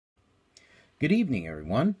Good evening,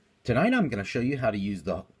 everyone. Tonight I'm going to show you how to use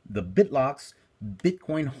the Bitlox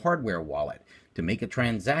Bitcoin hardware wallet to make a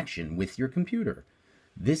transaction with your computer.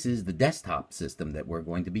 This is the desktop system that we're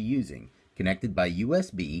going to be using, connected by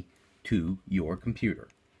USB to your computer.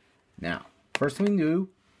 Now, first thing we do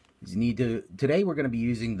is today we're going to be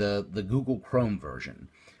using the Google Chrome version.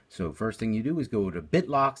 So first thing you do is go to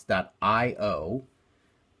bitlox.io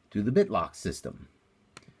to the Bitlox system.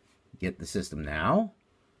 Get the system now.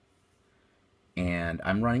 And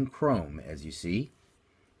I'm running Chrome, as you see.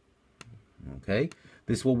 Okay,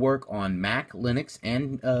 this will work on Mac, Linux,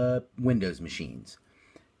 and Windows machines.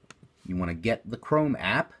 You want to get the Chrome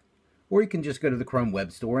app, or you can just go to the Chrome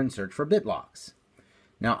Web Store and search for Bitlox.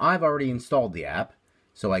 Now, I've already installed the app,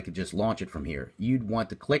 so I could just launch it from here. You'd want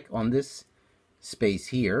to click on this space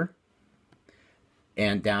here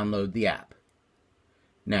and download the app.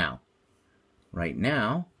 Now, right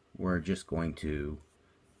now, we're just going to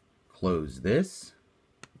close this,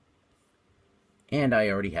 and I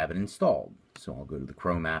already have it installed. So I'll go to the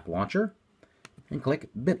Chrome app launcher and click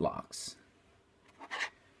Bitlox.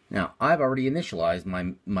 Now I've already initialized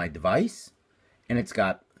my device, and it's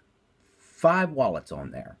got 5 wallets on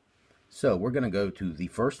there. So we're going to go to the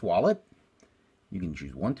first wallet. You can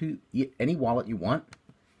choose any wallet you want.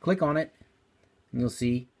 Click on it, and you'll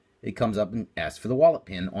see it comes up and asks for the wallet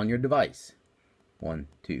pin on your device. 1,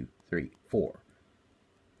 2, 3, 4.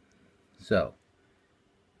 So,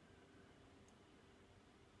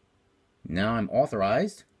 now I'm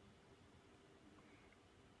authorized,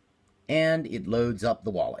 and it loads up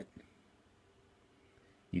the wallet.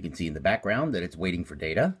 You can see in the background that it's waiting for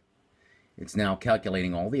data. It's now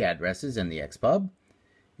calculating all the addresses and the XPub.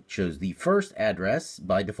 It shows the first address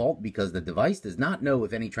by default because the device does not know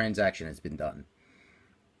if any transaction has been done.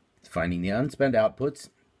 It's finding the unspent outputs.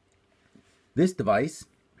 This device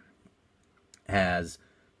has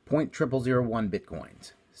 0.0001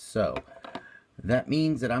 bitcoins. So that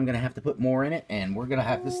means that I'm going to have to put more in it, and we're going to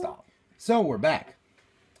have to stop. So we're back.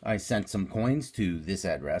 I sent some coins to this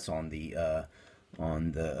address on the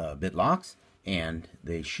Bitlox, and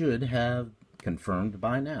they should have confirmed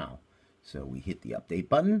by now. So we hit the update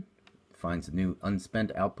button, finds the new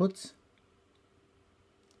unspent outputs.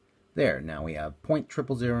 There, now we have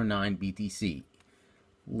 0.0009 BTC.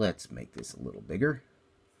 Let's make this a little bigger.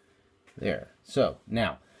 There. So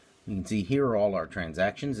now you can see here are all our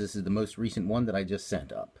transactions. This is the most recent one that I just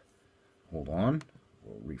sent up. Hold on.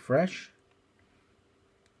 We'll refresh.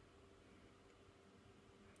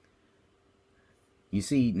 You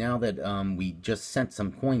see now that we just sent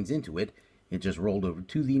some coins into it, it just rolled over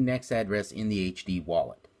to the next address in the HD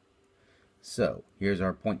wallet. So here's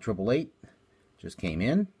our 0.888. Just came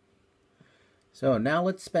in. So now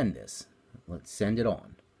let's spend this. Let's send it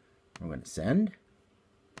on. We're going to send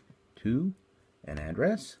to an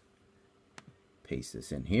address. Paste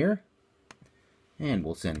this in here, and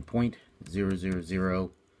we'll send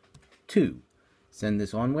 0.0002. Send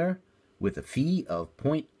this on where? With a fee of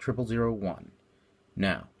 0.0001.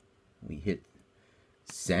 Now we hit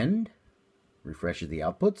send, refreshes the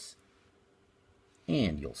outputs,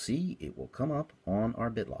 and you'll see it will come up on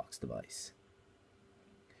our Bitlox device.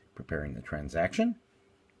 Preparing the transaction.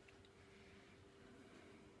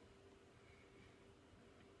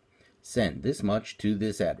 Send this much to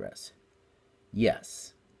this address.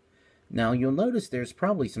 Yes. Now you'll notice there's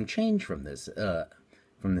probably some change from this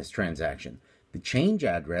transaction. The change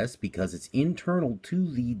address, because it's internal to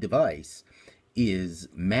the device, is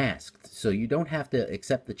masked, so you don't have to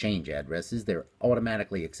accept the change addresses. They're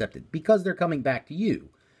automatically accepted because they're coming back to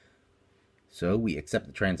you. So we accept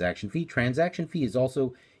the transaction fee. Transaction fee is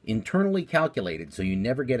also internally calculated, so you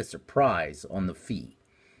never get a surprise on the fee.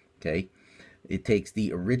 Okay? It takes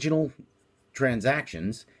the original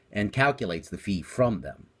transactions and calculates the fee from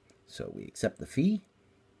them. So we accept the fee.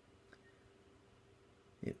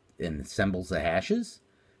 It assembles the hashes,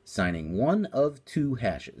 signing one of 2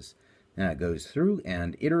 hashes. Now it goes through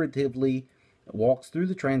and iteratively walks through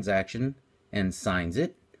the transaction and signs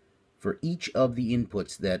it for each of the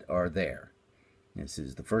inputs that are there. This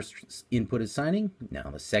is the first input is signing.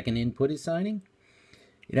 Now the second input is signing.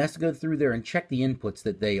 It has to go through there and check the inputs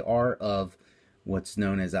that they are of what's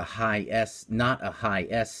known as a high S, not a high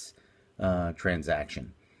S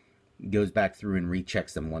transaction. It goes back through and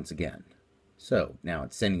rechecks them once again. So now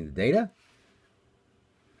it's sending the data,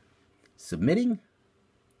 submitting,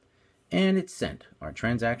 and it's sent. Our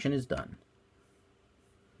transaction is done.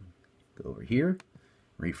 Go over here,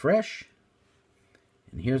 refresh,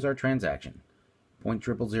 and here's our transaction.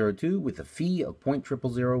 0.0002 with a fee of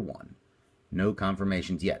 0.0001. No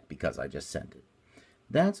confirmations yet because I just sent it.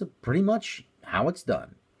 That's pretty much how it's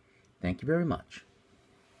done. Thank you very much.